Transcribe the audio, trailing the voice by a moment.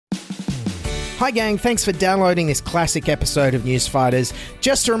Hi gang, thanks for downloading this classic episode of Newsfighters.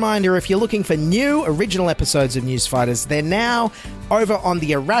 Just a reminder, if you're looking for new original episodes of Newsfighters, they're now over on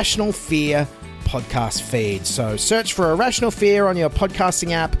the Irrational Fear podcast feed. So search for Irrational Fear on your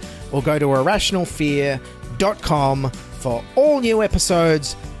podcasting app or go to irrationalfear.com for all new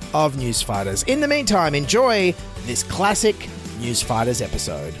episodes of Newsfighters. In the meantime, enjoy this classic Newsfighters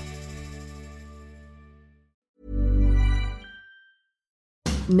episode.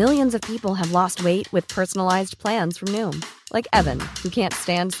 Millions of people have lost weight with personalized plans from Noom. Like Evan, who can't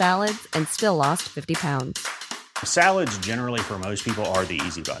stand salads and still lost 50 pounds. Salads generally for most people are the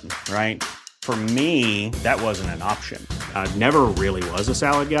easy button, right? For me, that wasn't an option. I never really was a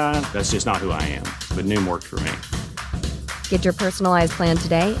salad guy. That's just not who I am. But Noom worked for me. Get your personalized plan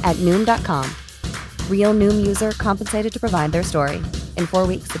today at Noom.com. Real Noom user compensated to provide their story. In 4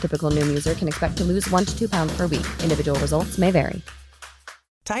 weeks, the typical Noom user can expect to lose 1 to 2 pounds per week. Individual results may vary.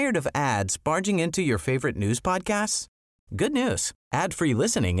 Tired of ads barging into your favorite news podcasts? Good news. Ad-free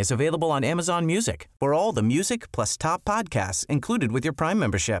listening is available on Amazon Music for all the music plus top podcasts included with your Prime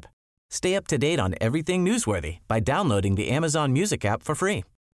membership. Stay up to date on everything newsworthy by downloading the Amazon Music app for free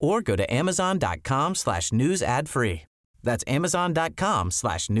or go to amazon.com/news ad free. That's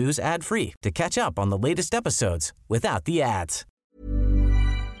amazon.com/news ad free to catch up on the latest episodes without the ads.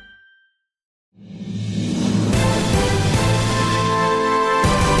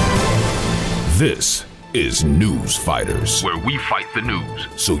 This is Newsfighters, where we fight the news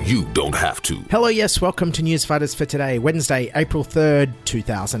so you don't have to. Hello, yes, welcome to Newsfighters for today, Wednesday, April 3rd,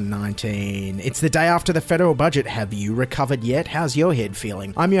 2019. It's the day after the federal budget. Have you recovered yet? How's your head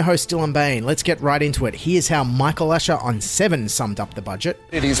feeling? I'm your host, Dylan Bain. Let's get right into it. Here's how Michael Usher on 7 summed up the budget.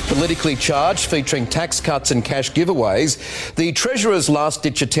 It is politically charged, featuring tax cuts and cash giveaways. The Treasurer's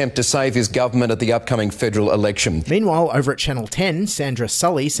last-ditch attempt to save his government at the upcoming federal election. Meanwhile, over at Channel 10, Sandra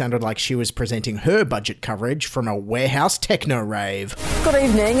Sully sounded like she was presenting her budget coverage from a warehouse techno rave. Good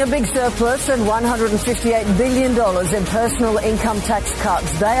evening. A big surplus and $158 billion in personal income tax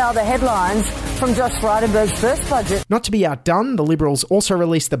cuts. They are the headlines from Josh Frydenberg's first budget. Not to be outdone, the Liberals also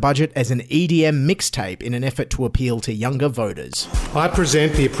released the budget as an EDM mixtape in an effort to appeal to younger voters. I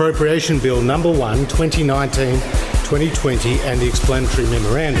present the Appropriation Bill No. 1, 2019-2020 and the explanatory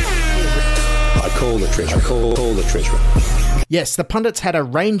memorandum. I call the Treasurer. Call the Treasurer. Yes, the pundits had a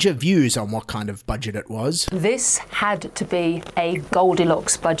range of views on what kind of budget it was. This had to be a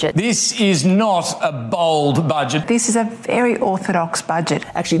Goldilocks budget. This is not a bold budget. This is a very orthodox budget.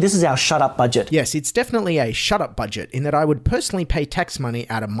 Actually, this is our shut-up budget. Yes, it's definitely a shut-up budget in that I would personally pay tax money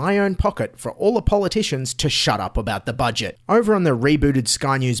out of my own pocket for all the politicians to shut up about the budget. Over on the rebooted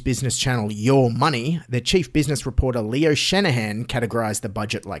Sky News business channel Your Money, the chief business reporter Leo Shanahan categorised the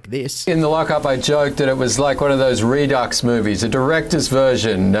budget like this. In the lockup, I joked that it was like one of those Redux movies. A director's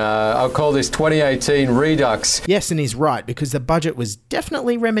version. I'll call this 2018 Redux. Yes, and he's right, because the budget was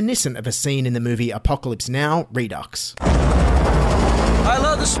definitely reminiscent of a scene in the movie Apocalypse Now, Redux. I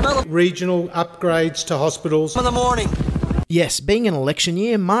love the smell of regional upgrades to hospitals in the morning. Yes, being an election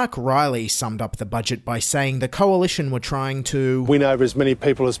year, Mark Riley summed up the budget by saying the coalition were trying to win over as many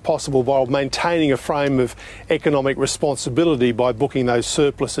people as possible while maintaining a frame of economic responsibility by booking those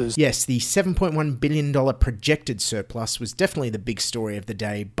surpluses. Yes, the $7.1 billion projected surplus was definitely the big story of the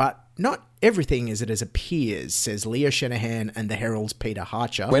day, but not everything is as it appears, says Leo Shanahan and the Herald's Peter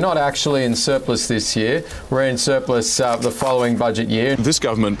Harcher. We're not actually in surplus this year. We're in surplus the following budget year. This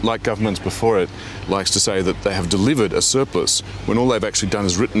government, like governments before it, likes to say that they have delivered a surplus when all they've actually done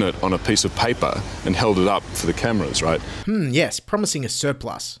is written it on a piece of paper and held it up for the cameras, right? Yes, promising a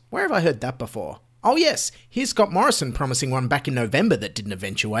surplus. Where have I heard that before? Oh yes, here's Scott Morrison promising one back in November that didn't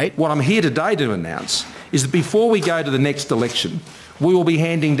eventuate. What I'm here today to announce is that before we go to the next election, we will be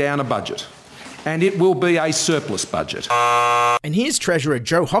handing down a budget, and it will be a surplus budget. And here's Treasurer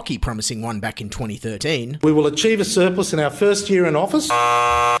Joe Hockey promising one back in 2013. We will achieve a surplus in our first year in office,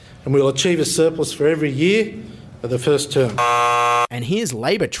 and we will achieve a surplus for every year of the first term. And here's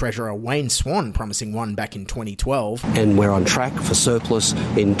Labor Treasurer Wayne Swan promising one back in 2012. And we're on track for surplus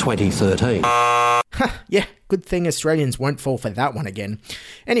in 2013. Yeah, good thing Australians won't fall for that one again.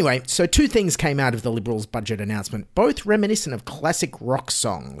 Anyway, so 2 things came out of the Liberals' budget announcement, both reminiscent of classic rock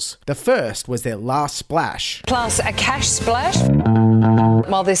songs. The first was their last splash. Plus a cash splash.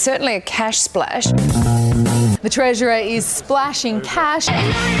 While there's certainly a cash splash, the Treasurer is splashing cash.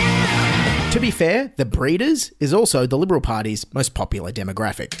 To be fair, the Breeders is also the Liberal Party's most popular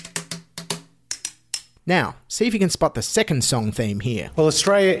demographic. Now, see if you can spot the second song theme here. Well,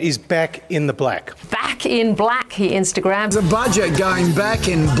 Australia is back in the black. Back in black, he Instagrams. The budget going back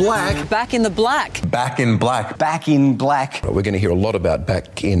in black. Back in the black. Back in black. Back in black. We're going to hear a lot about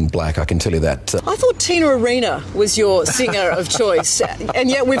back in black, I can tell you that. I thought Tina Arena was your singer of choice, and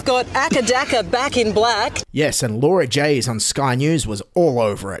yet we've got Akadaka back in black. Yes, and Laura Jays on Sky News was all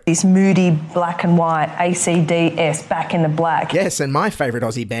over it. This moody black and white ACDS back in the black. Yes, and my favourite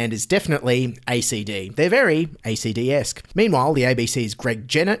Aussie band is definitely ACD. They're very ACD-esque. Meanwhile, the ABC's Greg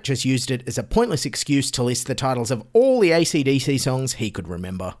Jennett just used it as a pointless excuse to list the titles of all the AC/DC songs he could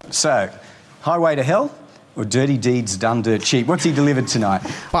remember. So, Highway to Hell or Dirty Deeds Done Dirt Cheap? What's he delivered tonight?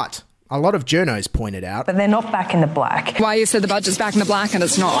 But a lot of journos pointed out, But they're not back in the black. Why you said the budget's back in the black and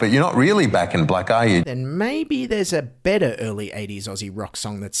it's not? But you're not really back in black, are you? then maybe there's a better early 80s Aussie rock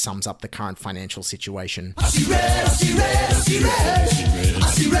song that sums up the current financial situation.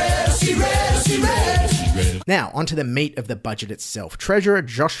 Now, onto the meat of the budget itself. Treasurer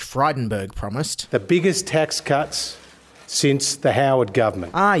Josh Frydenberg promised The biggest tax cuts since the Howard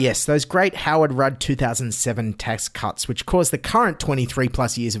government. Ah, yes, those great Howard Rudd 2007 tax cuts, which caused the current 23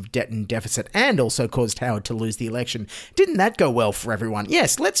 plus years of debt and deficit and also caused Howard to lose the election. Didn't that go well for everyone?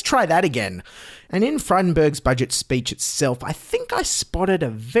 Yes, let's try that again. And in Frydenberg's budget speech itself, I think I spotted a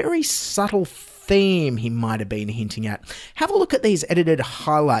very subtle theme he might have been hinting at. Have a look at these edited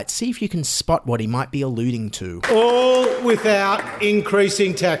highlights. See if you can spot what he might be alluding to. All without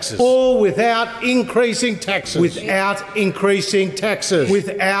increasing taxes. All without increasing taxes. Without increasing taxes.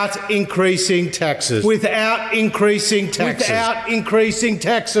 Without increasing taxes. Without increasing taxes. Without increasing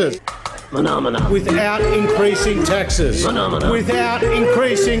taxes. Phenomena. Without increasing taxes. Phenomena. Without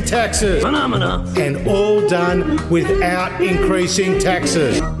increasing taxes. Phenomena. And all done without increasing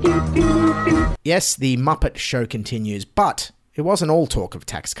taxes. Yes, the Muppet Show continues, but it wasn't all talk of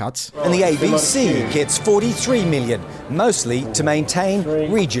tax cuts. And the ABC gets $43 million, mostly to maintain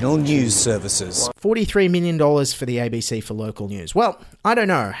regional news services. $43 million for the ABC for local news. Well, I don't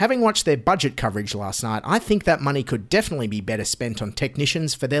know. Having watched their budget coverage last night, I think that money could definitely be better spent on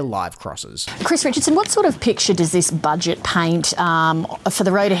technicians for their live crosses. Chris Richardson, what sort of picture does this budget paint for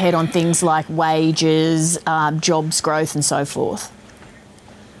the road ahead on things like wages, jobs growth and so forth?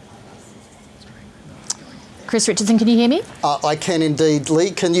 Chris Richardson, can you hear me? I can indeed,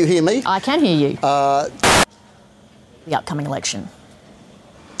 Lee. Can you hear me? I can hear you. The upcoming election.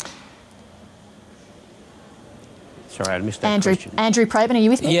 Sorry, I missed that question. Andrew Probyn, are you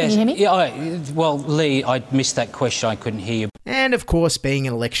with me? Yes. Can you hear me? Well, Lee, I missed that question. I couldn't hear you. And of course, being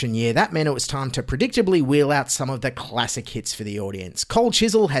an election year, that meant it was time to predictably wheel out some of the classic hits for the audience. Cold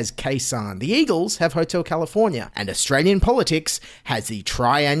Chisel has K-San, the Eagles have Hotel California, and Australian politics has the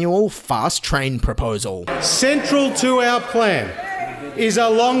triannual fast train proposal. Central to our plan is a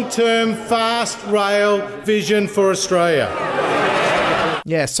long-term fast rail vision for Australia.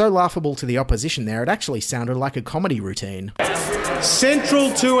 Yeah, so laughable to the opposition there, it actually sounded like a comedy routine.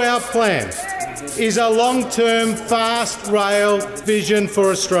 Central to our plan is a long-term fast rail vision for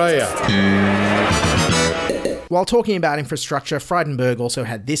Australia. While talking about infrastructure, Frydenberg also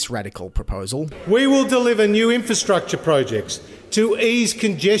had this radical proposal. We will deliver new infrastructure projects to ease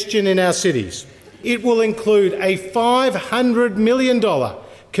congestion in our cities. It will include a $500 million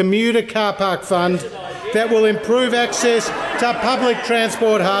commuter car park fund that will improve access to public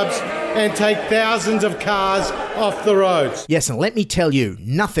transport hubs and take thousands of cars off the roads. Yes, and let me tell you,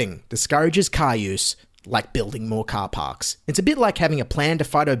 nothing discourages car use like building more car parks. It's a bit like having a plan to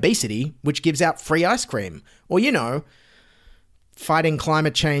fight obesity, which gives out free ice cream. Or, you know, fighting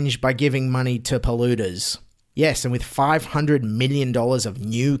climate change by giving money to polluters. Yes, and with $500 million of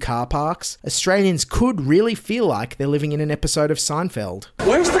new car parks, Australians could really feel like they're living in an episode of Seinfeld.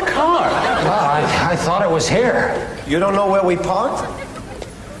 Where's the car? I thought it was here. You don't know where we parked?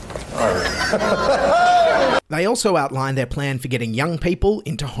 They also outlined their plan for getting young people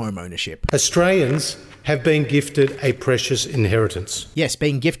into home ownership. Australians have been gifted a precious inheritance. Yes,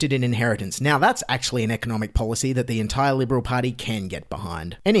 being gifted an inheritance. Now that's actually an economic policy that the entire Liberal Party can get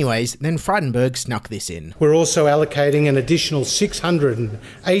behind. Anyways, then Frydenberg snuck this in. We're also allocating an additional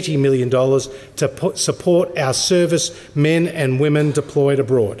 $680 million to support our service men and women deployed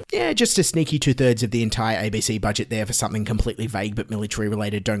abroad. Yeah, just a sneaky 2/3 of the entire ABC budget there for something completely vague but military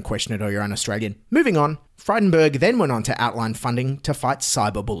related. Don't question it or you're un-Australian. Moving on. Frydenberg then went on to outline funding to fight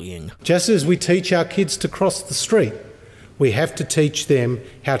cyberbullying. Just as we teach our kids to cross the street, we have to teach them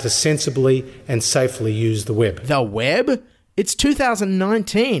how to sensibly and safely use the web. The web? It's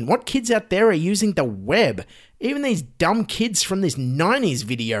 2019. What kids out there are using the web? Even these dumb kids from this 90s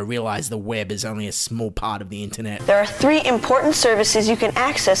video realise the web is only a small part of the internet. There are 3 important services you can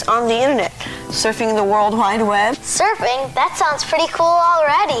access on the internet. Surfing the World Wide Web. Surfing? That sounds pretty cool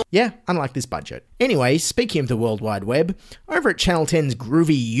already. Yeah, unlike this budget. Anyway, speaking of the World Wide Web, over at Channel 10's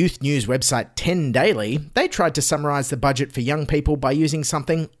groovy youth news website 10 Daily, they tried to summarise the budget for young people by using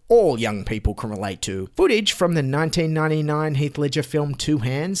something all young people can relate to. Footage from the 1999 Heath Ledger film Two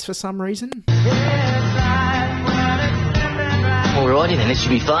Hands for some reason. Alrighty then, this should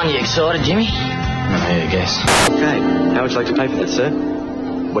be fun. You excited, Jimmy? Yeah, I guess. Okay, how would you like to pay for this, sir?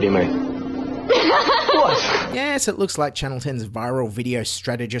 What do you mean? What? Yes, it looks like Channel 10's viral video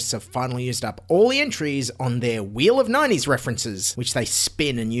strategists have finally used up all the entries on their Wheel of 90s references, which they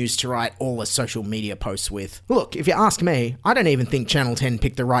spin and use to write all the social media posts with. Look, if you ask me, I don't even think Channel 10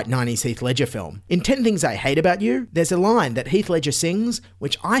 picked the right 90s Heath Ledger film. In 10 Things I Hate About You, there's a line that Heath Ledger sings,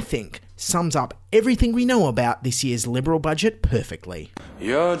 which I think sums up everything we know about this year's Liberal budget perfectly.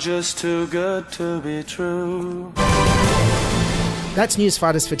 You're just too good to be true. That's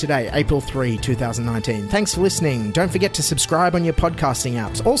Newsfighters for today, April 3, 2019. Thanks for listening. Don't forget to subscribe on your podcasting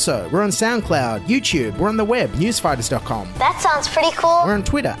apps. Also, we're on SoundCloud, YouTube, we're on the web, newsfighters.com. That sounds pretty cool. We're on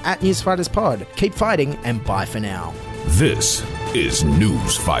Twitter, @NewsFightersPod. Keep fighting, and bye for now. This is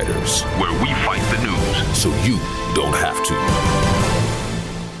Newsfighters, where we fight the news so you don't have to.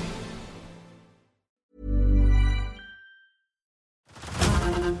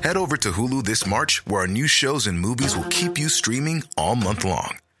 Head over to Hulu this March, where our new shows and movies will keep you streaming all month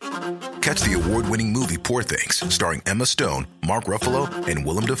long. Catch the award-winning movie Poor Things, starring Emma Stone, Mark Ruffalo, and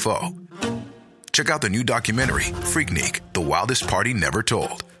Willem Dafoe. Check out the new documentary, Freaknik, The Wildest Party Never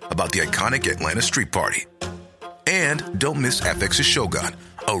Told, about the iconic Atlanta Street Party. And don't miss FX's Shogun,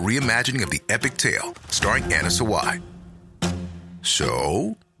 a reimagining of the epic tale, starring Anna Sawai.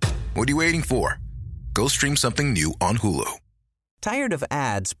 So, what are you waiting for? Go stream something new on Hulu. Tired of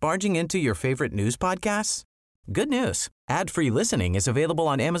ads barging into your favorite news podcasts? Good news. Ad-free listening is available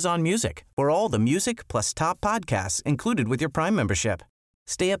on Amazon Music for all the music plus top podcasts included with your Prime membership.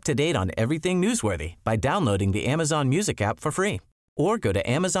 Stay up to date on everything newsworthy by downloading the Amazon Music app for free or go to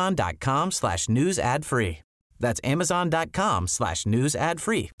amazon.com/news ad free. That's amazon.com/news ad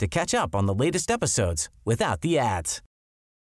free to catch up on the latest episodes without the ads.